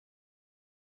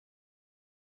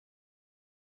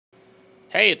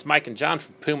Hey, it's Mike and John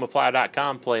from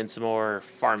PumaPlow.com playing some more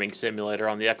Farming Simulator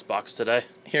on the Xbox today.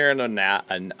 Here in a map,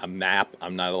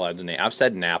 I'm not allowed to name. I've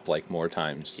said nap like more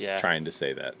times, Yeah. trying to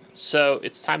say that. So,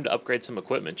 it's time to upgrade some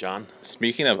equipment, John.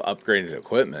 Speaking of upgraded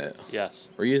equipment, Yes.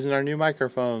 we're using our new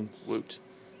microphones. Woot.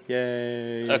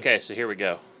 Yay. Okay, so here we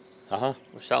go. Uh-huh.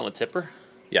 We're selling a tipper,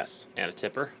 Yes. and a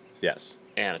tipper, Yes.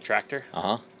 and a tractor,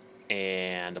 Uh-huh.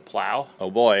 and a plow,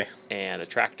 Oh, boy. and a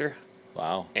tractor,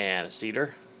 Wow. and a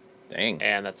seeder, Dang.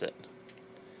 and that's it.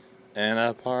 And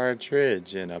a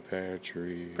partridge in a pear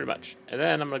tree. Pretty much. And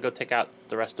then I'm going to go take out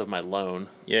the rest of my loan,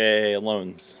 Yay,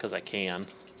 loans. because I can.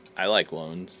 I like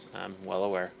loans. I'm well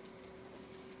aware.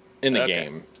 In the Okay.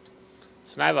 game.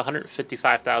 So now I have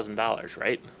 $155,000,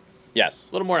 right? Yes.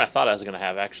 A little more than I thought I was going to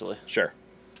have, actually. Sure.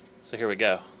 So here we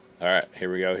go. All right. Here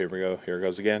we go. Here we go. Here it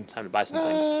goes again. Time to buy some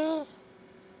things.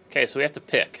 Okay, so we have to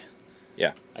pick.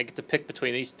 Yeah. I get to pick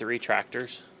between these three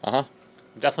tractors. Uh-huh.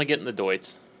 I'm definitely getting the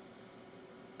Deutz,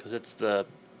 because it's the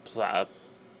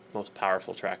most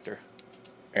powerful tractor.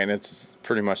 And it's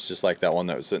pretty much just like that one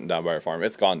that was sitting down by our farm.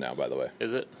 It's gone now, by the way.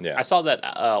 Is it? Yeah. I saw that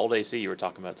old AC you were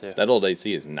talking about, too. That old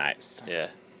AC is nice. Yeah.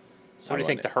 So what do you I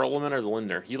think, want the Hurlman or the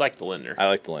Lindner? You like the Lindner. I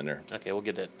like the Linder. Okay, we'll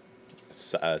get it.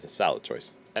 It's a solid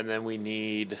choice. And then we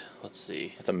need, let's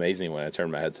see. It's amazing when I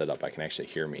turn my headset up, I can actually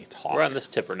hear me talk. We're on this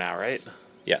tipper now, right?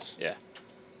 Yes. Yeah.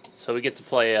 So we get to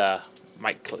play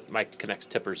Mike Connects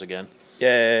Tippers again.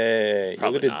 Yay!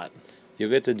 Probably not. You'll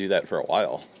get to do that for a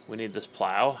while. We need this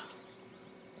plow.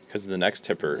 Because the next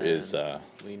tipper is...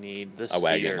 we need this a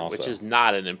wagon seeder, also. which is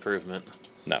not an improvement.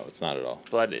 No, it's not at all.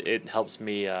 But it helps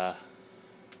me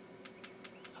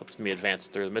advance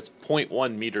through them. It's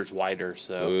 0.1 meters wider,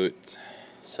 so Boot.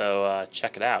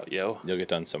 check it out, yo. You'll get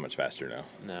done so much faster now.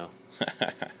 No.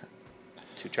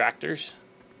 2 tractors.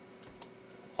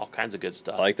 All kinds of good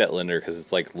stuff. I like that Linder because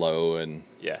it's like low and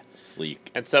Yeah. sleek.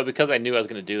 And so because I knew I was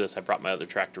going to do this, I brought my other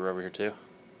tractor over here too.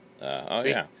 Oh, See?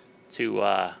 yeah.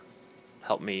 To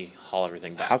help me haul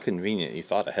everything back. How convenient. You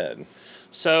thought ahead.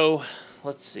 So,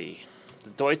 let's see.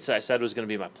 The Deutz I said was going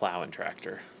to be my plowing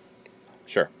tractor.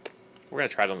 Sure. We're going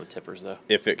to try it on the tippers though.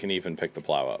 If it can even pick the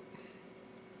plow up.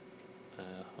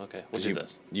 Okay, we'll 'Cause do you,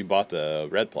 this. You bought the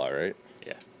red plow, right?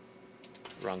 Yeah.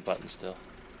 Wrong button still.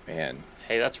 Man,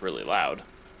 Hey, that's really loud.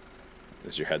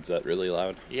 is your headset really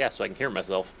loud? Yeah, so I can hear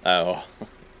myself. Oh,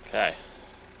 Okay.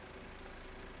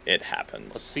 it happens.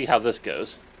 Let's see how this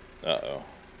goes. Uh-oh.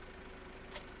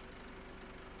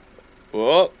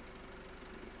 Whoa.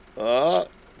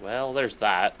 Well, there's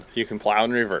that. You can plow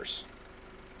in reverse.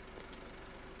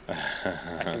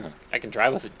 I can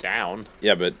drive with it down.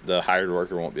 Yeah, but the hired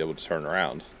worker won't be able to turn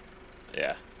around.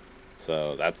 Yeah.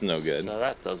 So that's no good. So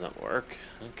that doesn't work.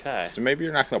 Okay. So maybe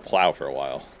you're not going to plow for a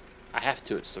while. I have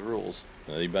to. It's the rules.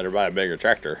 Well, you better buy a bigger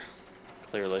tractor.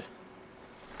 Clearly.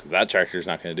 Because that tractor's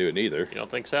not going to do it either. You don't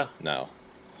think so? No.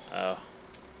 Oh.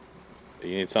 You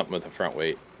need something with a front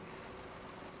weight.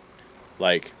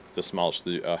 Like the small...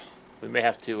 We may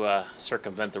have to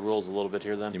circumvent the rules a little bit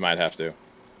here then. you might have to.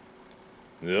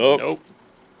 Nope. Nope.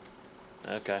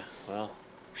 Okay. Well.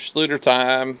 Schluter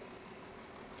time.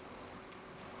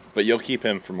 But you'll keep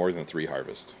him for more than 3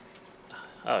 harvests.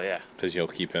 Oh, yeah. Because you'll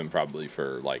keep him probably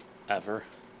for, like Ever.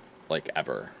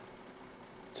 ever.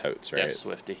 Totes, right? Yes,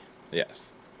 Swifty.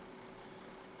 Yes.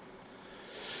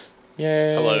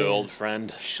 Yay. Hello, old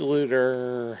friend.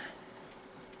 Schluter.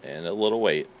 And a little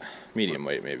weight. Medium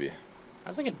weight, maybe. I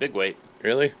was thinking big weight.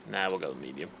 Really? Nah, we'll go with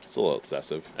medium. It's a little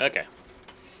excessive. Okay.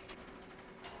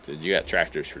 Dude, you got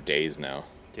tractors for days now.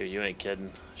 Dude, you ain't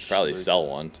kidding. Probably Shoot. sell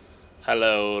one.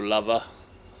 Hello, lover.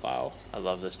 Wow. I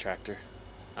love this tractor.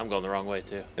 I'm going the wrong way,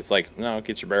 too. It's like, no,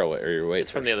 get your barrel weight or your weight.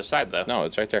 It's from the other side, though. No,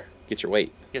 it's right there. Get your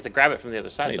weight. You have to grab it from the other No,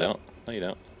 side, you though. don't. No, you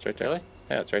don't. It's right there. Really?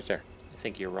 Yeah, it's right there. I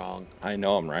think you're wrong. I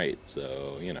know I'm right,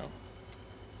 so, you know.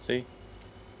 See?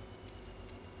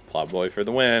 Plow boy for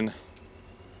the win.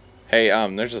 Hey,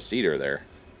 there's a cedar there.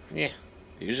 Yeah.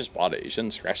 You just bought it. You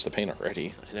shouldn't scratch the paint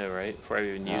already. I know, right? Before I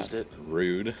even used it.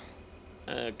 Rude.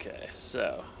 Okay,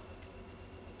 so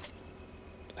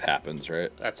It happens,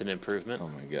 right? that's an improvement. Oh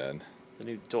my god. The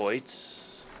new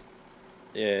Deutz.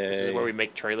 Yay. This is where we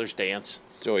make trailers dance.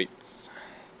 Joints.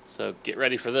 So get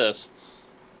ready for this.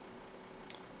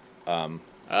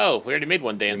 Oh, we already made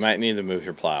one You dance. might need to move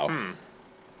your plow.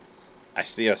 I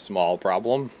see a small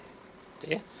problem.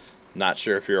 Yeah. Not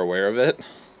sure if you're aware of it.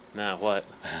 Now what?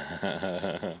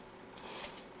 There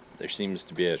seems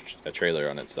to be a trailer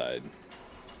on its side.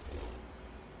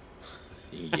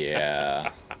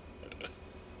 Yeah.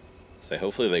 So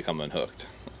hopefully they come unhooked.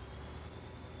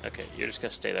 Okay, you're just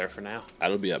gonna stay there for now.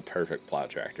 That'll be a perfect plow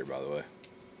tractor, by the way.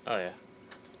 Oh yeah.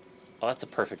 Oh, that's a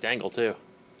perfect angle too.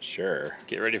 Sure.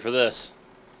 Get ready for this.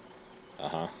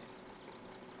 Uh-huh.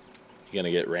 You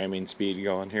gonna get ramming speed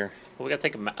going here? Well, we gotta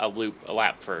take a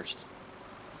lap first.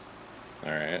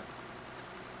 All right.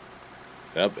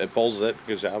 Yep, it pulls it.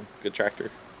 Good job. Good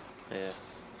tractor.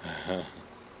 Yeah.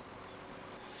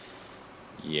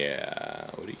 Yeah.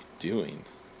 What are you doing?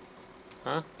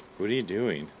 Huh? What are you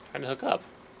doing? Trying to hook up.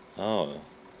 Oh,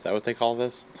 is that what they call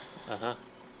this? Uh-huh.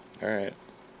 All right.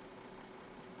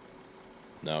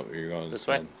 No, you're going This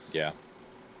way? Yeah.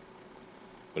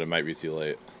 But it might be too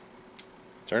late.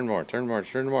 Turn more, turn more,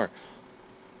 turn more.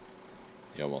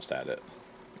 You almost had it.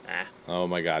 Nah. Oh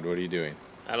my God, what are you doing?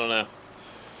 I don't know.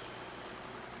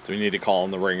 Do we need to call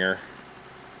in the ringer?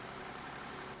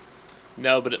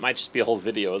 No, but it might just be a whole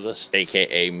video of this.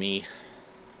 AKA me.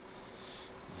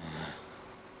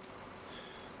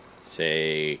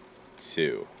 Take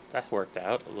 2. That worked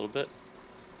out a little bit.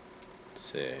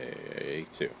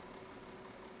 Take 2.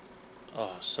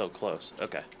 Oh, so close.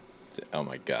 Okay. Oh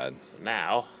my God. So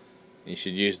now, You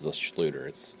should use the Schluter.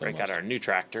 It's the break out most our new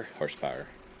tractor. horsepower.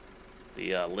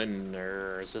 The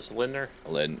Lindner. Is this a Lindner?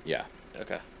 Yeah.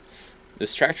 Okay.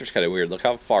 This tractor's kind of weird. Look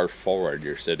how far forward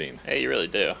you're sitting. Hey, you really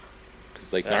do.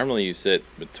 Because like Yeah. normally you sit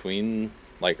between,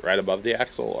 like right above the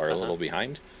axle or a Uh-huh. little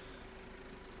behind.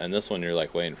 And this one you're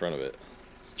like way in front of it.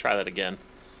 Let's try that again.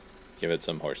 Give it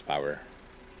some horsepower.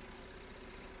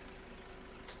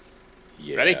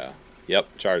 Yeah. Ready?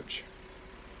 Yep, charge.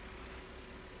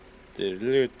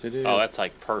 Oh, that's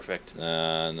like perfect.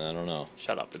 I don't know.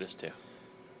 Shut up, it is too.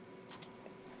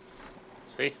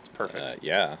 See? It's perfect.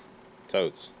 Yeah.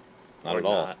 Totes. Not Or at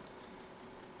all. not.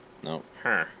 No.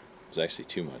 Huh. It was actually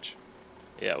too much.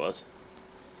 Yeah, it was.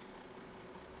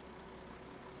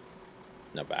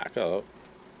 Now back up.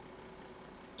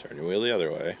 Turn your wheel the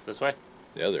other way. This way?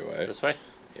 The other way. This way?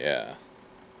 Yeah.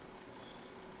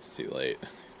 It's too late.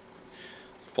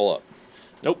 Pull up.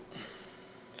 Nope.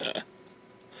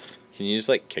 Can you just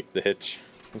like kick the hitch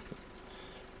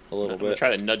a little I'm gonna bit?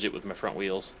 try to nudge it with my front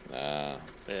wheels. Yeah.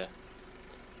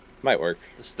 Might Work.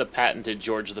 This is the patented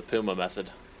George the Puma method.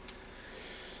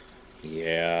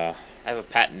 Yeah. I have a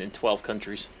patent in 12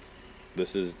 countries.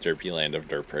 This is derpy land of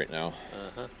derp right now.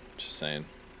 Uh-huh. Just saying.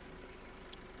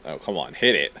 Oh, come on.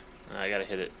 Hit it. I gotta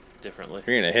hit it differently. If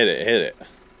you're going to hit it, hit it.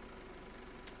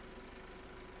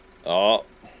 Oh.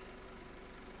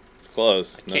 It's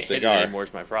close. I No can't hit it cigar. anymore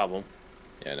is my problem.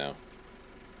 Yeah, no.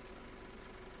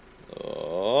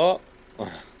 Oh.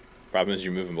 Problem is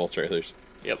you're moving both trailers.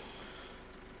 Yep.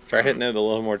 Try hitting it a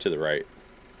little more to the right.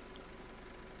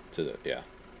 Yeah.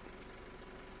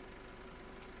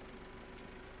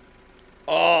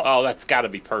 Oh, that's gotta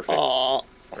be perfect. Oh.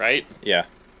 Right? Yeah.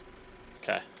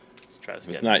 Okay. Let's try this If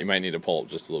it's again. not, you might need to pull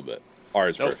just a little bit.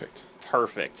 Ours Nope. perfect.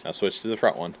 Perfect. Now switch to the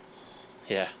front one.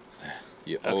 Yeah.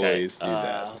 You Okay. always do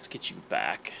that. Let's get you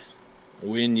back.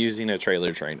 When using a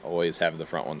trailer train, always have the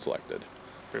front one selected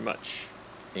Pretty much.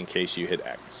 in case you hit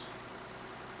X.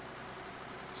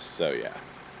 So yeah.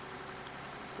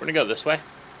 We're gonna go this way?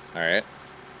 All right.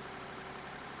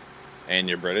 And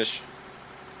you're British?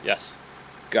 Yes.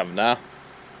 Governor.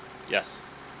 Yes.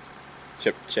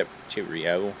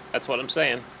 Cheerio. That's what I'm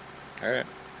saying. All right.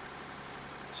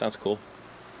 Sounds cool.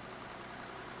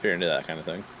 If you're into that kind of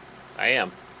thing. I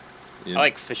am. You- I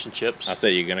like fish and chips. I'll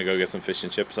say you're going to go get some fish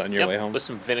and chips on your Yep, way home? with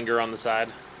some vinegar on the side.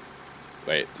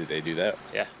 Wait, did they do that?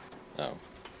 Yeah. Oh.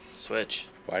 Switch.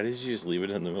 Why did you just leave it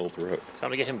in the middle of the road?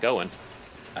 Time to get him going.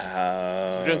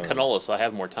 I'm doing canola, so I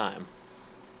have more time.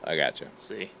 I got you.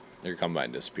 See. Your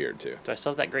combine disappeared too. Do I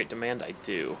still have that great demand? I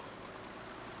do.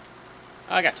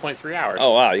 Oh, I got 23 hours.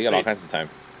 Oh wow, you got all Sweet. kinds of time.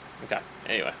 Okay.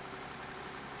 Anyway.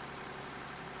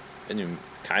 And you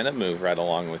kind of move right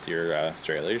along with your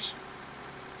trailers.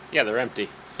 Yeah, they're empty.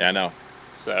 Yeah, I know.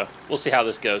 So we'll see how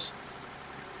this goes.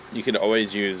 You could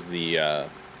always use the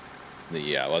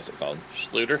what's it called?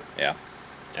 Schluter. Yeah.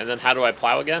 And then how do I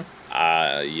plow again?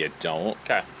 You don't.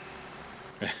 Okay.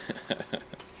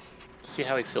 See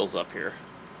how he fills up here.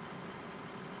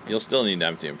 You'll still need to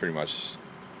empty him pretty much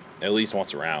at least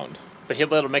once around. But he'll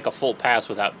be able to make a full pass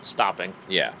without stopping.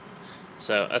 Yeah,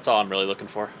 So that's all I'm really looking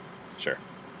for. sure.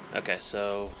 Okay,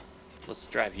 so let's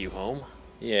drive you home.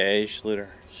 Yay, Schluter.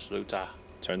 Schluter.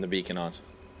 Turn the beacon on.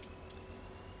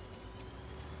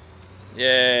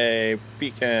 Yay,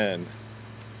 beacon.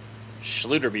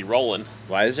 Schluter be rolling.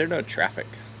 Why is there no traffic?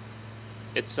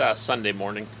 It's Sunday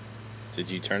morning. Did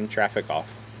you turn traffic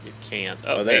off? You can't.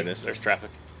 Oh, there hey, it is. There's traffic.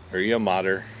 Are you a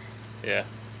modder? Yeah.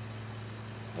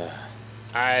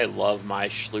 I love my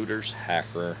Schluters.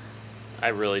 Hacker. I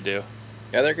really do.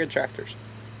 Yeah, they're good tractors.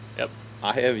 Yep.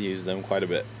 I have used them quite a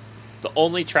bit. The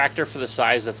only tractor for the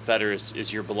size that's better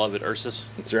is your beloved Ursus.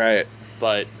 That's right.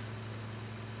 But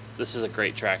this is a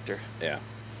great tractor. Yeah.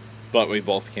 But we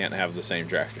both can't have the same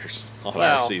tractors on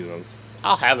Well, our seasons.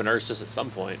 I'll have an Ursus at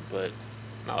some point, but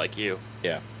not like you.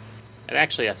 Yeah. And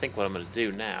actually, I think what I'm going to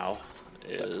do now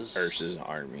is... Ursus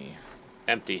army.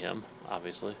 empty him,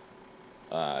 obviously.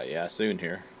 Yeah, soon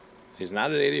here. He's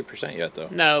not at 80% yet, though.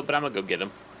 No, but I'm going to go get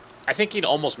him. I think he'd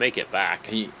almost make it back.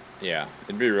 Yeah,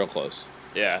 it'd be real close.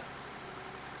 Yeah.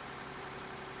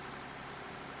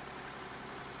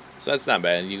 So that's not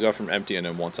bad. You go from emptying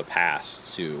him once a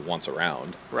pass to once a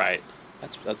round. Right.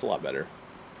 That's a lot better.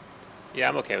 Yeah,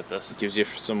 I'm okay with this. It gives you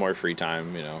some more free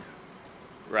time,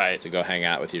 Right. to go hang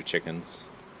out with your chickens.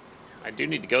 I do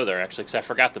need to go there, actually, because I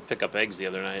forgot to pick up eggs the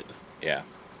other night. Yeah.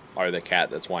 Or the cat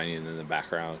that's whining in the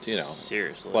background.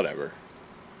 Seriously. Whatever.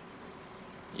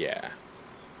 Yeah.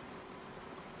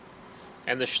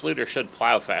 And the Schluter should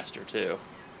plow faster, too.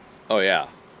 Oh, yeah.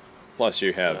 Plus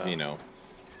you have, So-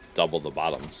 double the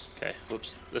bottoms. Okay,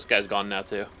 whoops. This guy's gone now,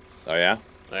 too. Oh, yeah?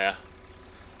 Yeah.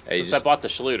 Hey, Since I bought the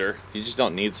Schluter. you just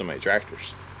don't need so many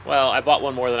tractors. Well, I bought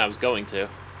one more than I was going to.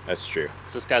 That's true.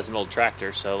 So this guy's an old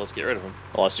tractor, so let's get rid of him.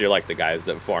 Unless you're like the guys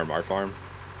that farm our farm.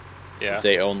 Yeah.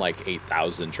 They own like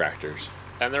 8,000 tractors.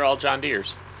 And they're all John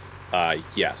Deere's.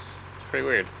 Yes. It's pretty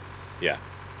weird. Yeah.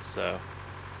 So.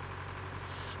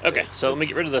 Okay, so let me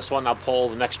get rid of this one. I'll pull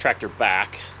the next tractor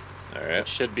back. All It right.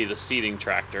 should be the seeding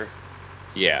tractor.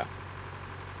 Yeah.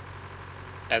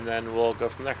 And then we'll go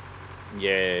from there.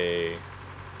 Yay.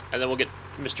 And then we'll get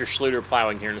Mr. Schluter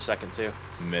plowing here in a second, too.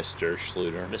 Mr.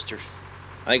 Schluter. Mr.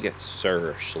 I think it's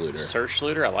Sir Schluter. Sir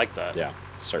Schluter? I like that. Yeah.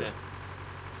 Sir.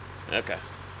 Yeah. Okay.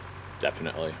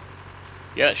 Definitely.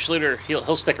 Yeah, that Schluter,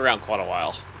 he'll stick around quite a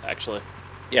while, actually.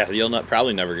 Yeah, you'll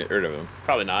probably never get rid of him.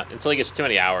 Probably not, until he gets too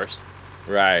many hours.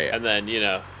 Right. And then,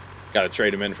 Got to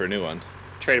trade him in for a new one.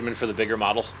 trade him in for the bigger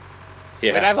model.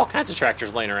 Yeah. Wait, I have all kinds of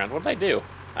tractors laying around. What did I do?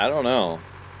 I don't know.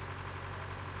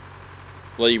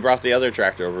 Well, you brought the other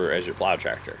tractor over as your plow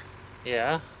tractor,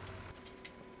 Yeah.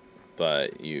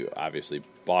 but you obviously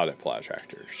bought a plow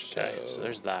tractor. So, Okay, so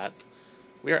there's that.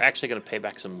 We are actually going to pay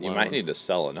back some loan. you might need to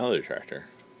sell another tractor.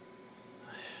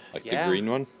 Like Yeah. the green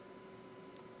one?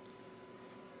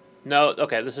 No,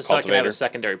 okay, this is so I can have a Cultivator?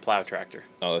 secondary plow tractor.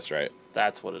 Oh, that's right.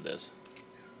 That's what it is.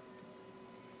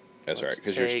 That's right. Let's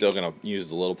Because you're still take- going to use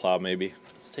the little plow, maybe?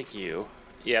 Let's take you.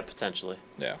 Yeah, potentially.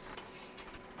 Yeah.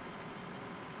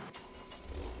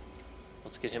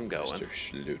 Let's get him going. Mr.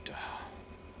 Schluter.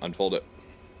 Unfold it.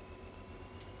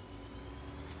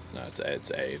 No, it's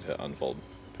A to unfold.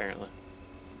 Apparently.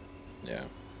 Yeah.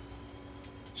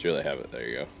 Should really have it. There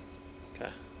you go.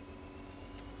 Okay.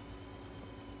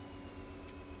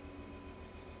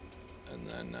 And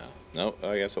then, no,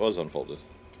 I guess it was unfolded.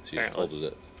 So you Apparently. folded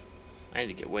it. I need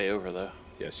to get way over, though.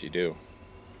 Yes, you do.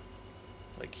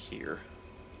 Like here.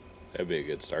 That'd be a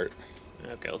good start.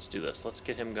 Okay, let's do this. Let's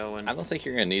get him going. I don't think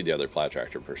you're going to need the other plow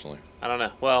tractor, personally. I don't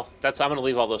know. Well, I'm going to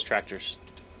leave all those tractors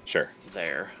Sure.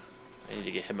 there. I need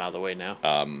to get him out of the way now.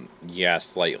 Yeah,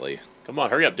 slightly. Come on,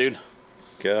 hurry up, dude.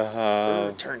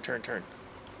 God, Turn.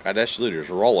 that Schluter's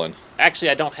rolling. Actually,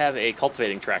 I don't have a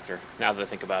cultivating tractor, now that I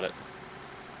think about it.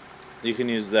 You can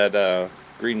use that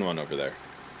green one over there.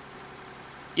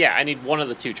 Yeah, I need one of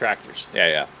the two tractors.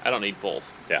 Yeah. I don't need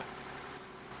both. Yeah.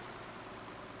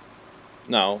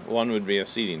 No, one would be a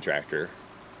seeding tractor.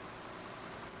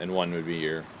 And one would be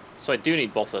your... So I do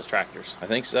need both those tractors. I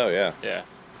think so, yeah. Yeah.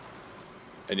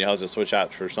 And you'll have to switch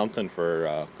out for something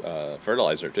for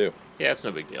fertilizer, too. Yeah, it's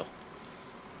no big deal.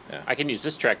 Yeah. I can use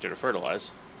this tractor to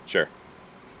fertilize. Sure.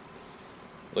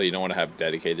 Well, you don't want to have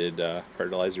dedicated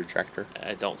fertilizer tractor?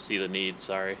 I don't see the need,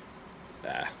 sorry.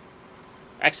 Ah.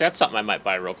 Actually, that's something I might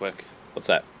buy real quick. What's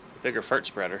that? Bigger fert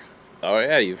spreader. Oh,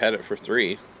 yeah, you've had it for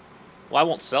 3. Well, I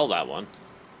won't sell that one.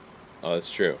 Oh,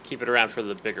 that's true. Keep it around for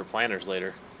the bigger planters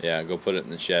later. Yeah, go put it in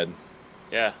the shed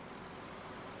Yeah.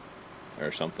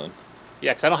 or something.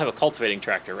 Yeah, because I don't have a cultivating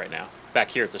tractor right now. Back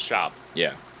here at the shop.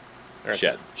 Yeah. Or at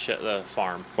Shed. The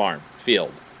farm. Farm.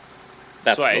 Field.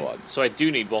 That's so the one. So I do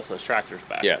need both those tractors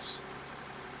back. Yes.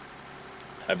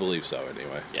 I believe so,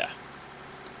 anyway. Yeah.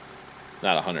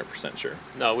 Not 100% sure.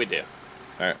 No, we do.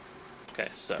 All right. Okay,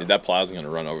 so Dude, that plow's going to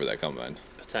run over that combine.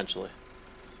 potentially.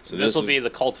 So This will is- be the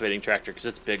cultivating tractor because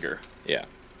it's bigger. Yeah,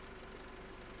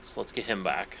 So let's get him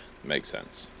back. makes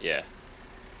sense. Yeah.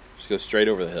 Just go straight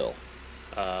over the hill.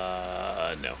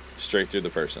 No. Straight through the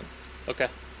person. Okay.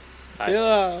 Hi.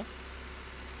 Yeah.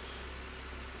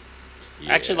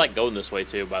 I actually like going this way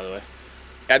too, by the way.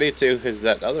 I do too, because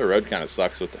that other road kind of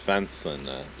sucks with the fence, and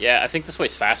Yeah, I think this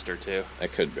way's faster too.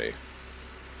 it could be.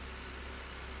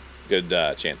 Good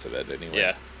chance of it, anyway.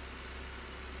 Yeah.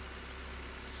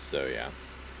 So, yeah.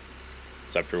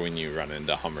 Except for when you run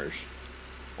into Hummers.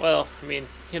 Well, I mean,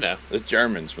 you know, The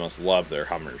Germans must love their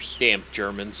Hummers. damn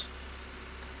Germans.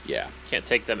 Yeah, Can't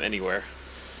take them anywhere.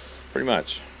 pretty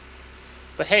much.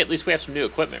 But hey, at least we have some new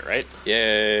equipment, right?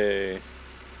 Yay.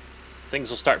 Things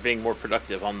will start being more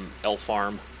productive on L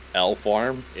Farm. L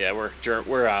Farm? Yeah, we're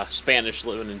Spanish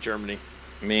living in Germany,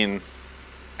 I mean,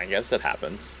 I guess it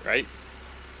happens. right?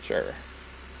 Sure.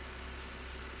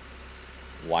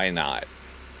 Why not?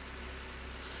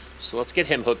 So let's get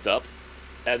him hooked up,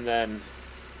 and then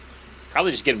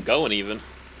probably just get him going even,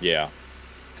 Yeah.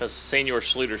 because Senor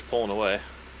Schluter's pulling away.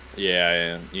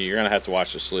 Yeah, you're going to have to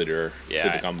watch the Schluter to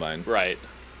Yeah, the combine. Right.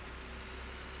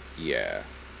 Yeah.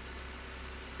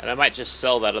 And I might just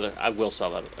sell that other. I will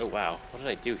sell that. Oh wow, what did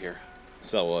I do here?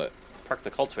 Sell what? Park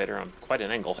the cultivator on quite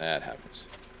an angle. That happens.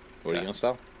 What are Okay. you going to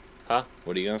sell? Huh?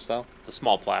 What are you going to sell? The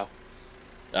small plow.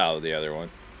 Oh, the other one.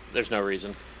 There's no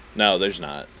reason. No, there's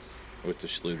not. With the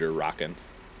Schluter rocking.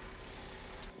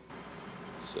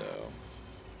 So,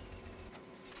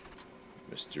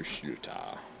 Mr.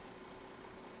 Schluter.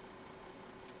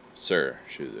 Sir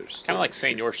Schluter. Kind of like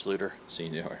Senor Schluter.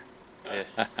 Senor.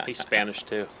 Yeah, he's Spanish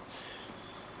too.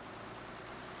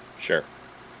 Sure.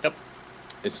 Yep.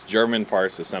 It's German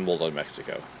parts assembled in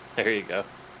Mexico. There you go.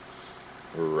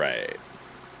 Right.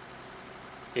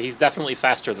 Yeah, he's definitely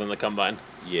faster than the combine.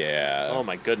 Yeah. Oh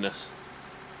my goodness.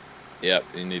 Yep.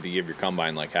 You need to give your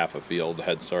combine like half a field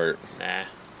head start. Nah,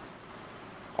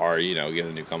 Or, get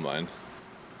a new combine.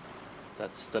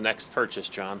 that's the next purchase,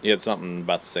 John. You had something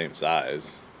about the same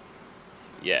size.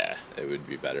 Yeah. It would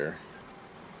be better.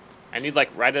 I need like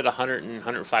right at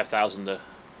 105,000 to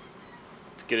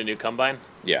get a new combine.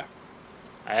 Yeah.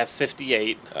 I have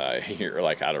 58. You're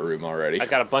like out of room already. I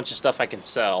got a bunch of stuff I can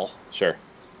sell, Sure.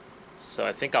 so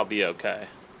I think I'll be okay.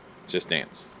 Just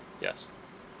dance. Yes.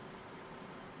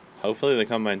 Hopefully the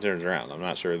combine turns around. I'm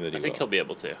not sure that he I think will. he'll be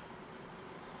able to.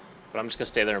 But I'm just going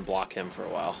to stay there and block him for a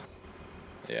while.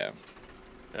 Yeah.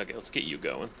 Okay, let's get you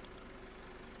going.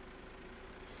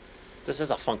 This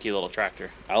is a funky little tractor.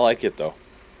 I like it though.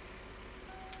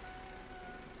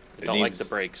 I don't like the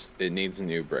brakes. It needs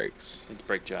new brakes. It's a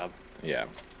brake job. Yeah.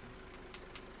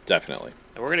 Definitely.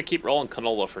 And we're going to keep rolling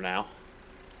canola for now.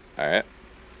 All right.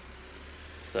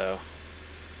 So,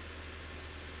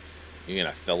 You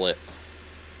gonna fill it?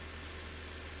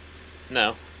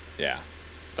 no, Yeah.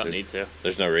 don't need to.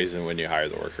 There's no reason when you hire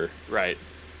the worker. Right.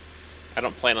 I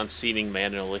don't plan on seeding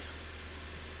manually.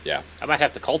 Yeah. I might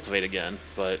have to cultivate again,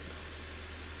 but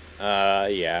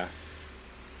Yeah.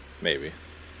 Maybe.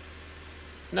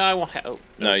 no, I won't have. Oh,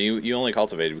 No, you only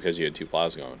cultivated because you had 2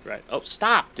 plows going. right. Oh,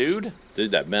 stop, dude.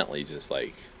 Dude, that Bentley just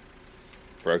like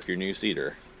broke your new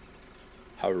seeder.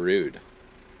 How rude.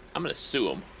 I'm going to sue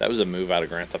him. That was a move out of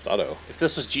Grand Theft Auto. If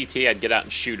this was GT, I'd get out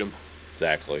and shoot him.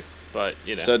 Exactly. But,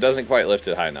 you know. So it doesn't quite lift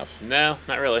it high enough. No,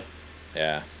 not really.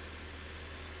 Yeah.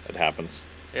 It happens.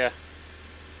 Yeah.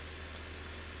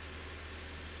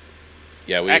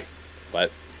 Yeah,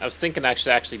 what? I was thinking I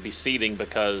should actually be seeding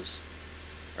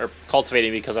or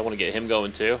cultivating because I want to get him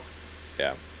going too.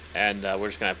 Yeah. And we're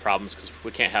just going to have problems because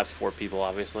we can't have 4 people,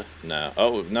 obviously. No.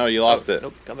 Oh, no, you lost it.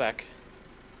 Nope, come back.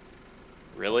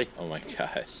 Really? Oh my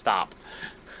gosh. Stop.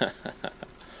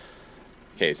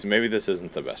 Okay, so maybe this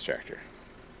isn't the best tractor.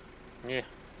 Yeah,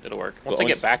 it'll work. But Once I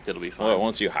once- get back to it, it'll be fine. Well,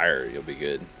 once you hire, you'll be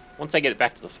good. Once I get it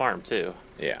back to the farm, too.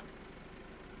 Yeah.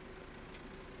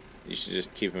 You should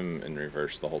just keep him in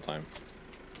reverse the whole time.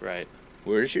 Right.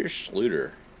 Where's your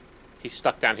Schluter? He's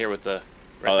stuck down here with the...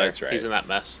 Oh, there. that's right. He's in that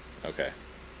mess. Okay.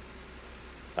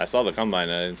 I saw the combine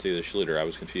and I didn't see the Schluter. I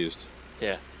was confused.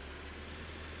 Yeah.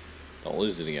 Don't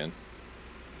lose it again.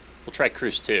 We'll try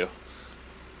Cruise 2.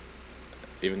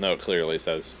 Even though it clearly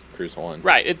says Cruise 1.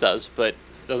 Right, it does, but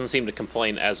it doesn't seem to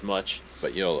complain as much.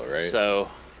 But YOLO, right? So,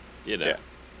 you know. Yeah.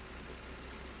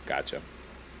 Gotcha.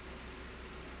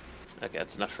 Okay,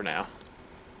 that's enough for now.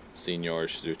 Senor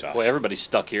Schluter. Boy, everybody's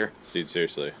stuck here. Dude,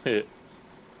 seriously. A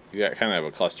You got kind of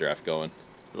a cluster F going.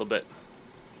 little bit.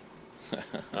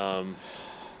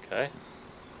 Okay.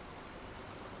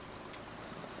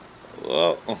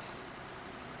 Whoa.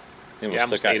 You Yeah, I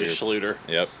almost stuck out ate a your- Schluter.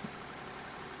 Yep.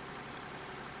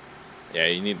 Yeah,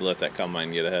 you need to let that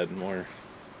combine get ahead more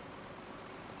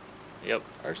Yep.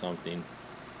 or something.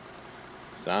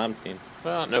 Something.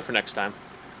 Well, no for next time.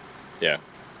 Yeah.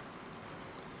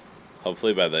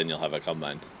 Hopefully by then you'll have a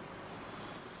combine.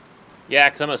 Yeah,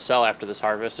 because I'm going to sell after this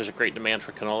harvest. There's a great demand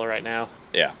for canola right now.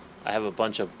 Yeah, I have a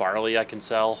bunch of barley I can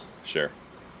sell. sure.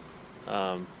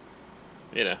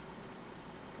 You know,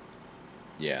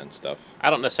 Yeah, and stuff. I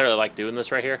don't necessarily like doing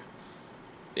this right here,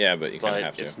 Yeah, but you kind of but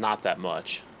have to. it's not that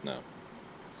much. No.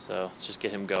 So let's just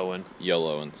get him going.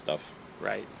 YOLO and stuff.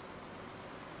 Right.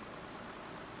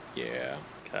 Yeah.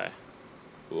 Okay.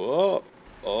 Whoa.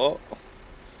 Oh.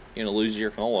 You're going to lose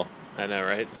your canola. I know,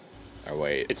 right? Or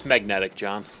wait. It's magnetic,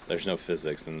 John. There's no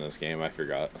physics in this game. I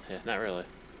forgot. Yeah, not really.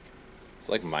 It's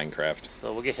like Minecraft.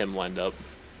 So we'll get him lined up.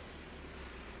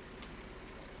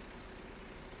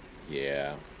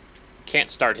 Yeah. Can't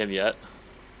start him yet.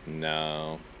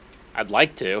 No. I'd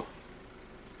like to.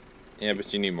 Yeah,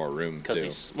 but you need more room, too.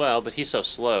 But he's so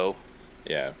slow.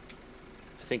 Yeah.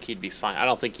 I think he'd be fine. I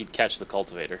don't think he'd catch the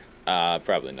cultivator.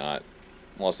 Probably not.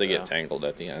 Unless they get tangled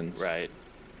at the ends. Right.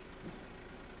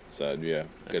 So it'd be a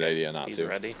good idea not he's to.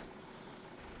 Ready.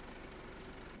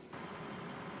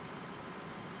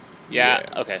 Yeah,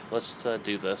 okay, let's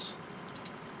do this.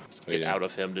 Let's get out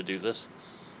of him to do this.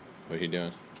 What are you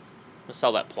doing? Let's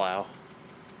sell that plow.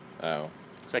 Oh.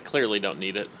 Because I clearly don't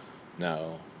need it.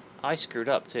 No. I screwed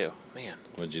up, too. Man.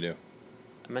 What'd you do?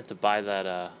 I meant to buy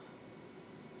that,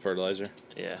 Fertilizer?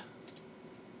 Yeah.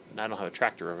 And I don't have a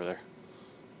tractor over there.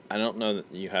 I don't know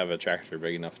that you have a tractor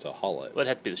big enough to haul it. It would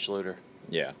have to be the Schluter.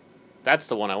 Yeah. That's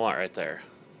the one I want right there.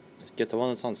 Get the one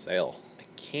that's on sale. I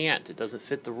can't. It doesn't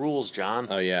fit the rules, John.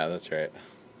 Oh, yeah, that's right.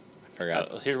 I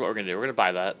forgot. Here's what we're going to do. We're going to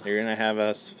buy that. You're going to have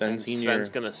a Sven Senior. Sven's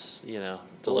going to,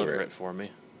 deliver it for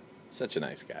me. Such a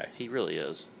nice guy. He really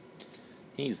is.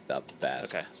 He's the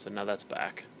best. Okay, so now that's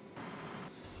back.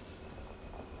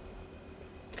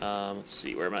 Let's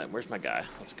see. Where's my guy?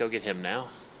 Let's go get him now.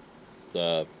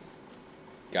 The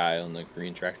guy on the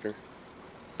green tractor?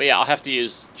 But yeah, I'll have to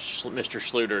use Mr.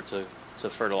 Schluter to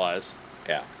fertilize.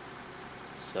 Yeah.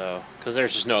 So, because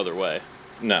there's just no other way.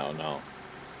 No.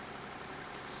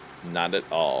 Not at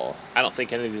all. I don't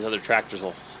think any of these other tractors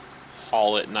will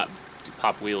haul it and not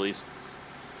pop wheelies.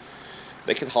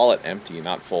 They could haul it empty,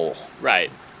 not full. Right.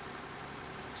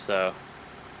 So,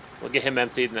 we'll get him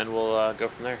emptied and then we'll go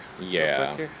from there.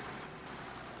 Yeah.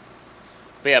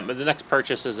 But yeah, but the next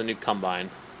purchase is a new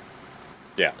combine.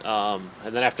 Yeah.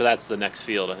 And then after that's the next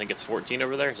field. I think it's 14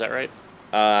 over there. Is that right?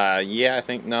 Yeah, I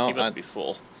think no. He must be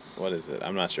full. What is it?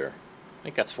 I'm not sure. I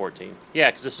think that's 14. Yeah,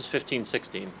 because this is 15,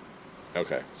 16.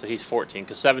 Okay. So he's 14,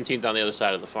 because 17's on the other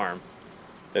side of the farm.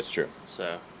 That's true.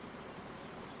 So.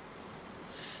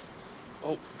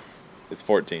 Oh. It's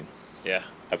 14. Yeah.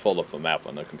 I pulled up the map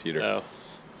on the computer. Oh.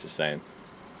 Just saying.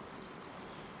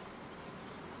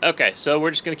 Okay, so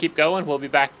we're just going to keep going. We'll be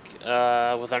back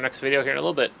with our next video here in a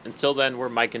little bit. Until then, we're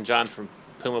Mike and John from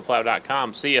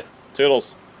PumaPlow.com. See ya.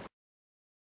 Toodles.